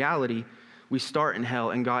 But in reality, we start in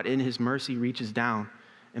hell, and God, in his mercy, reaches down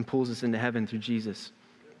and pulls us into heaven through Jesus.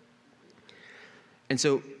 And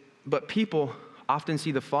so, but people often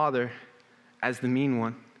see the Father as the mean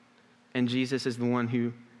one, and Jesus is the one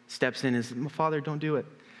who steps in and says, Father, don't do it.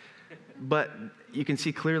 But you can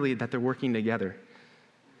see clearly that they're working together.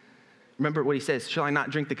 Remember what he says, shall I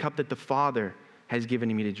not drink the cup that the Father has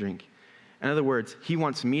given me to drink? In other words, he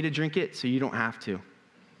wants me to drink it so you don't have to.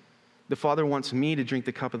 The Father wants me to drink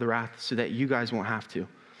the cup of the wrath so that you guys won't have to.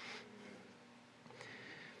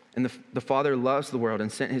 And the Father loves the world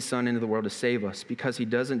and sent his Son into the world to save us because he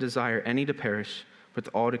doesn't desire any to perish, but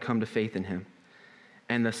all to come to faith in him.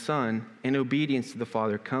 And the Son, in obedience to the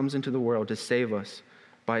Father, comes into the world to save us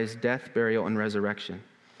by his death, burial, and resurrection.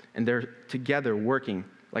 And they're together working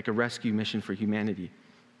like a rescue mission for humanity.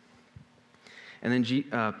 And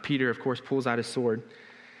then Peter, of course, pulls out his sword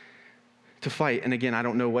to fight. And again, I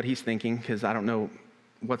don't know what he's thinking because I don't know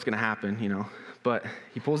what's going to happen, But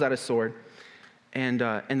he pulls out his sword. And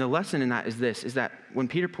the lesson in that is this, is that when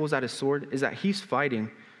Peter pulls out his sword, is that he's fighting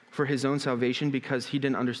for his own salvation because he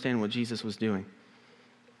didn't understand what Jesus was doing.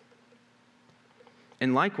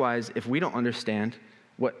 And likewise, if we don't understand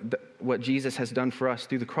what Jesus has done for us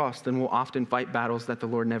through the cross, then we'll often fight battles that the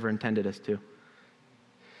Lord never intended us to.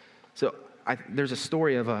 So there's a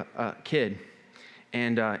story of a kid,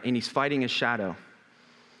 and he's fighting his shadow.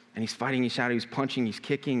 And he's fighting his shadow. He's punching, he's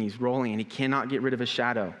kicking, he's rolling, and he cannot get rid of his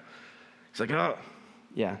shadow. He's like, oh,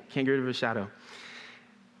 yeah, can't get rid of his shadow.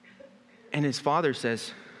 And his father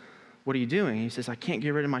says, what are you doing? He says, I can't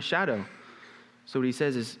get rid of my shadow. So what he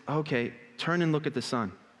says is, okay, turn and look at the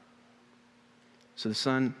sun. So the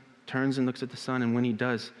son turns and looks at the sun, and when he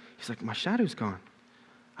does, he's like, my shadow's gone.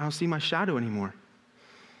 I don't see my shadow anymore.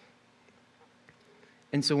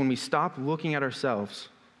 And so when we stop looking at ourselves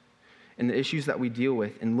and the issues that we deal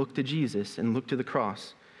with and look to Jesus and look to the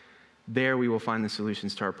cross, there we will find the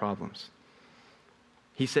solutions to our problems.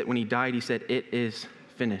 He said, when he died, he said, it is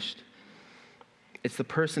finished. It's the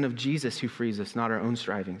person of Jesus who frees us, not our own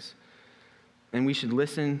strivings. And we should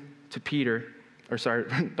listen to Peter,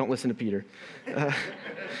 don't listen to Peter.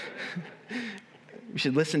 We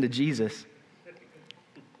should listen to Jesus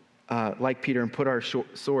like Peter and put our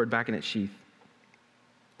sword back in its sheath.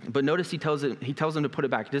 But notice he tells them to put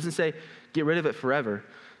it back. He doesn't say, get rid of it forever.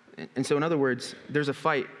 And so in other words, there's a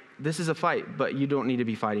fight. This is a fight, but you don't need to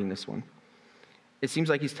be fighting this one. It seems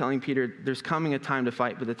like he's telling Peter, there's coming a time to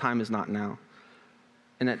fight, but the time is not now.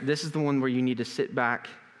 And that this is the one where you need to sit back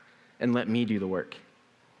and let me do the work.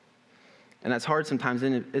 And that's hard sometimes,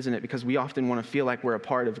 isn't it? Because we often want to feel like we're a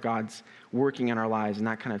part of God's working in our lives and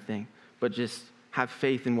that kind of thing. But just have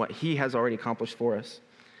faith in what he has already accomplished for us.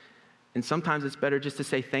 And sometimes it's better just to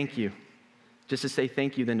say thank you. Just to say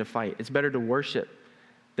thank you than to fight. It's better to worship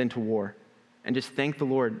than to war. And just thank the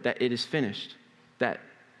Lord that it is finished. That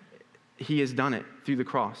he has done it through the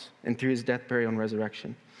cross and through his death, burial, and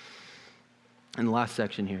resurrection. And the last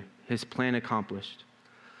section here, his plan accomplished.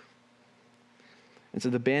 And so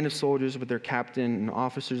the band of soldiers with their captain and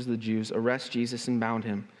officers of the Jews arrest Jesus and bound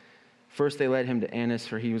him. First they led him to Annas,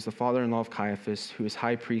 for he was the father-in-law of Caiaphas, who was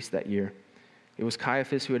high priest that year. It was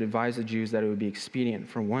Caiaphas who had advised the Jews that it would be expedient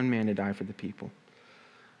for one man to die for the people.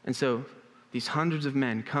 And so these hundreds of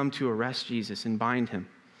men come to arrest Jesus and bind him.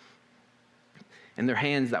 And their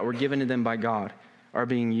hands that were given to them by God are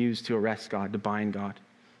being used to arrest God, to bind God.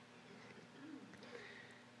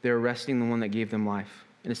 They're arresting the one that gave them life.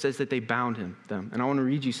 And it says that they bound them. And I want to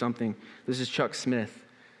read you something. This is Chuck Smith,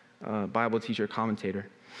 Bible teacher, commentator.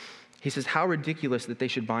 He says, how ridiculous that they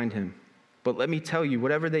should bind him. But let me tell you,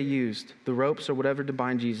 whatever they used, the ropes or whatever to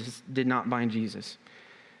bind Jesus, did not bind Jesus.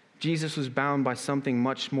 Jesus was bound by something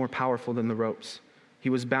much more powerful than the ropes. He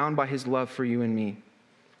was bound by his love for you and me.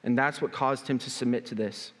 And that's what caused him to submit to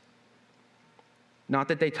this. Not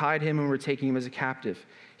that they tied him and were taking him as a captive.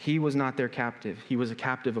 He was not their captive. He was a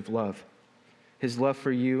captive of love. His love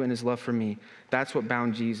for you and his love for me. That's what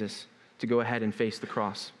bound Jesus to go ahead and face the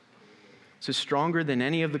cross. So stronger than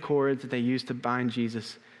any of the cords that they used to bind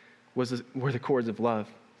Jesus were the cords of love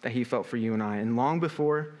that he felt for you and I. And long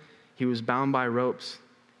before he was bound by ropes,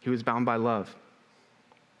 he was bound by love.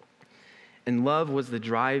 And love was the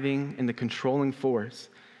driving and the controlling force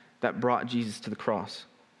that brought Jesus to the cross.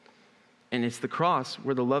 And it's the cross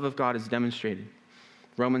where the love of God is demonstrated.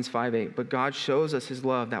 Romans 5:8. But God shows us his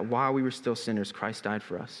love that while we were still sinners, Christ died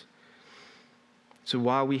for us. So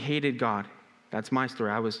while we hated God, that's my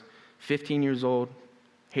story. I was 15 years old,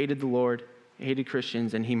 hated the Lord, hated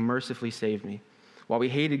Christians, and he mercifully saved me. While we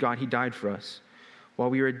hated God, he died for us.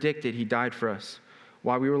 While we were addicted, he died for us.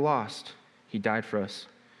 While we were lost, he died for us.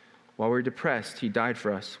 While we were depressed, he died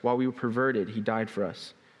for us. While we were perverted, he died for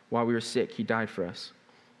us. While we were sick, he died for us.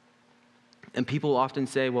 And people often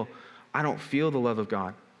say, well, I don't feel the love of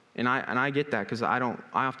God. And I get that because I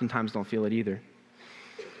oftentimes don't feel it either.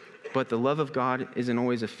 But the love of God isn't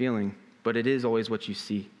always a feeling, but it is always what you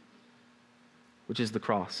see, which is the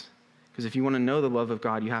cross. Because if you want to know the love of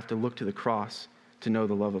God, you have to look to the cross to know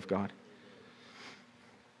the love of God.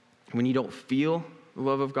 When you don't feel the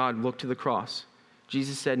love of God, look to the cross.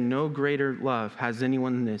 Jesus said, no greater love has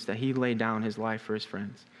anyone than this, that he laid down his life for his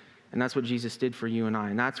friends. And that's what Jesus did for you and I.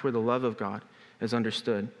 And that's where the love of God is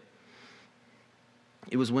understood.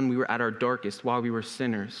 It was when we were at our darkest, while we were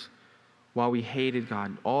sinners, while we hated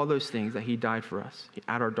God, all those things that he died for us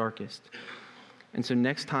at our darkest. And so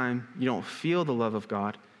next time you don't feel the love of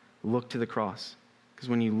God, look to the cross. Because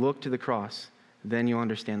when you look to the cross, then you'll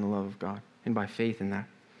understand the love of God, and by faith in that.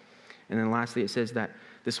 And then lastly, it says that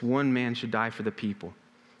this one man should die for the people.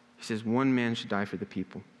 He says one man should die for the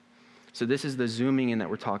people. So this is the zooming in that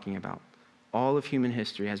we're talking about. All of human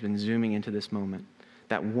history has been zooming into this moment,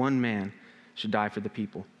 that one man should die for the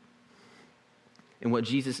people. And what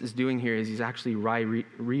Jesus is doing here is he's actually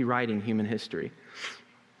rewriting human history.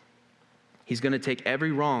 He's going to take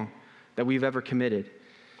every wrong that we've ever committed,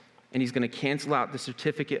 and he's going to cancel out the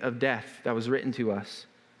certificate of death that was written to us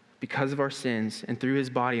because of our sins, and through his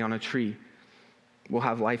body on a tree, we'll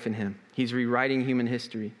have life in him. He's rewriting human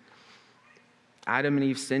history. Adam and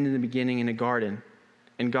Eve sinned in the beginning in a garden,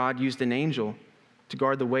 and God used an angel to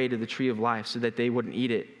guard the way to the tree of life so that they wouldn't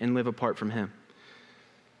eat it and live apart from him.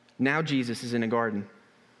 Now Jesus is in a garden,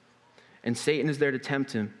 and Satan is there to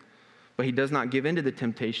tempt him, but he does not give in to the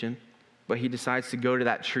temptation, but he decides to go to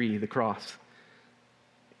that tree, the cross.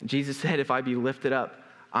 Jesus said, if I be lifted up,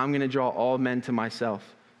 I'm going to draw all men to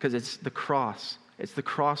myself, because it's the cross. It's the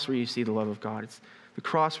cross where you see the love of God. It's the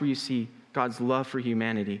cross where you see God's love for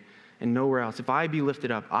humanity and nowhere else. If I be lifted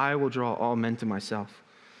up, I will draw all men to myself.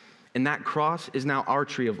 And that cross is now our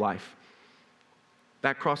tree of life.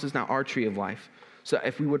 That cross is now our tree of life. So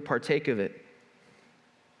if we would partake of it,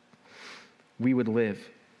 we would live.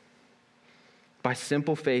 By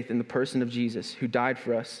simple faith in the person of Jesus who died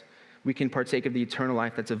for us, we can partake of the eternal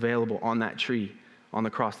life that's available on that tree, on the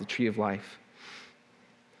cross, the tree of life.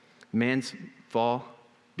 Man's fall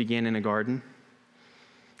began in a garden,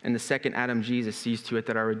 and the second Adam, Jesus, sees to it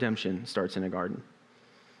that our redemption starts in a garden.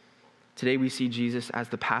 Today we see Jesus as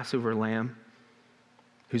the Passover lamb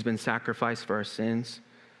who's been sacrificed for our sins.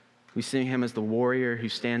 We see him as the warrior who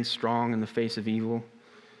stands strong in the face of evil,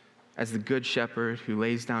 as the good shepherd who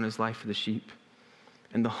lays down his life for the sheep,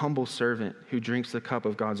 and the humble servant who drinks the cup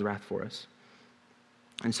of God's wrath for us.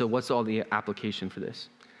 And so what's all the application for this?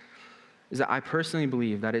 Is that I personally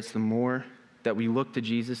believe that it's the more that we look to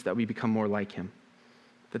Jesus that we become more like him.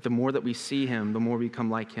 That the more that we see him, the more we become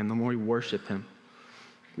like him. The more we worship him,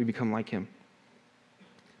 we become like him.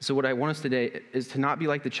 So what I want us today is to not be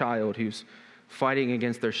like the child who's fighting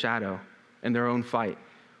against their shadow in their own fight,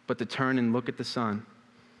 but to turn and look at the Son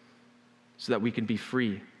so that we can be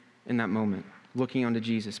free in that moment, looking unto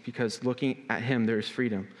Jesus, because looking at him, there is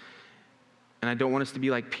freedom. And I don't want us to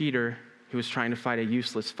be like Peter, who was trying to fight a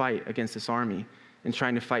useless fight against this army and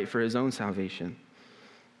trying to fight for his own salvation,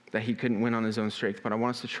 that he couldn't win on his own strength. But I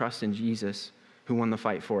want us to trust in Jesus, who won the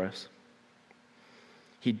fight for us.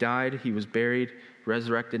 He died, he was buried,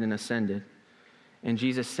 resurrected, and ascended. And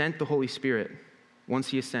Jesus sent the Holy Spirit. Once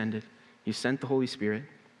he ascended, he sent the Holy Spirit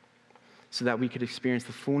so that we could experience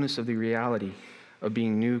the fullness of the reality of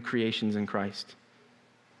being new creations in Christ.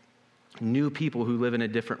 New people who live in a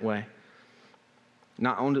different way.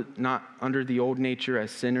 Not under the old nature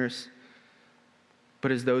as sinners,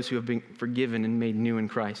 but as those who have been forgiven and made new in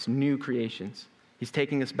Christ. New creations. He's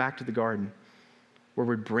taking us back to the garden where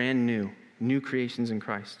we're brand new creations in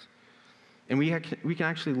Christ. And we can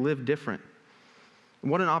actually live different.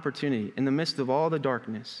 What an opportunity. In the midst of all the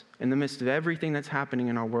darkness, in the midst of everything that's happening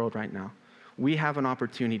in our world right now, we have an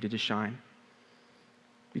opportunity to shine.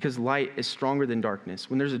 Because light is stronger than darkness.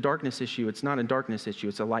 When there's a darkness issue, it's not a darkness issue,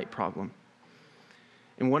 it's a light problem.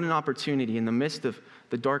 And what an opportunity in the midst of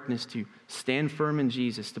the darkness to stand firm in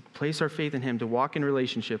Jesus, to place our faith in him, to walk in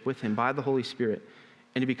relationship with him by the Holy Spirit,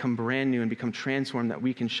 and to become brand new and become transformed, that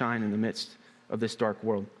we can shine in the midst of this dark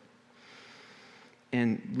world.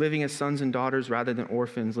 And living as sons and daughters rather than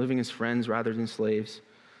orphans, living as friends rather than slaves,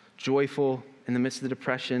 joyful in the midst of the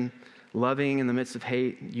depression, loving in the midst of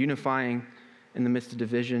hate, unifying in the midst of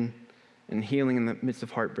division, and healing in the midst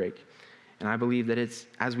of heartbreak. And I believe that it's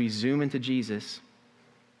as we zoom into Jesus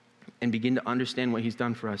and begin to understand what he's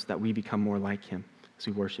done for us that we become more like him as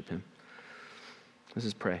we worship him. Let's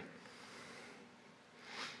just pray.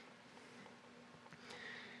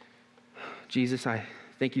 Jesus, I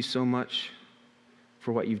thank you so much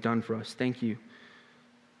for what you've done for us. Thank you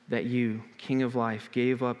that you, King of life,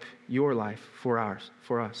 gave up your life for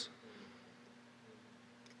us.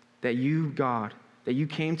 That you, God, that you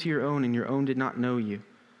came to your own and your own did not know you,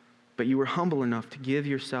 but you were humble enough to give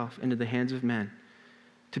yourself into the hands of men,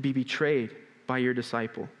 to be betrayed by your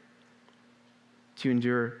disciple, to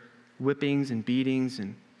endure whippings and beatings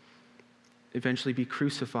and eventually be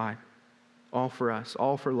crucified, all for us,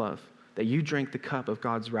 all for love, that you drank the cup of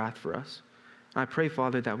God's wrath for us. And I pray,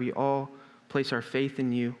 Father, that we all place our faith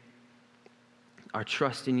in you, our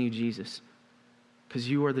trust in you, Jesus, because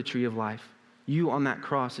you are the tree of life. You on that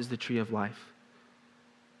cross is the tree of life.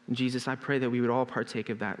 And Jesus, I pray that we would all partake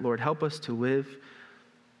of that. Lord, help us to live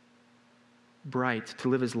bright, to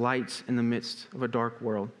live as lights in the midst of a dark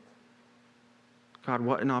world. God,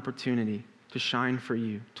 what an opportunity to shine for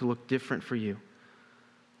you, to look different for you.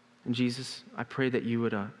 And Jesus, I pray that you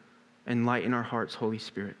would enlighten our hearts, Holy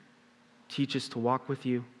Spirit. Teach us to walk with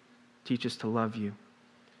you. Teach us to love you.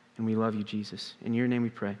 And we love you, Jesus. In your name we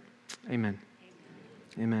pray. Amen.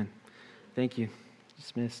 Amen. Thank you.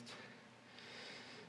 Dismissed.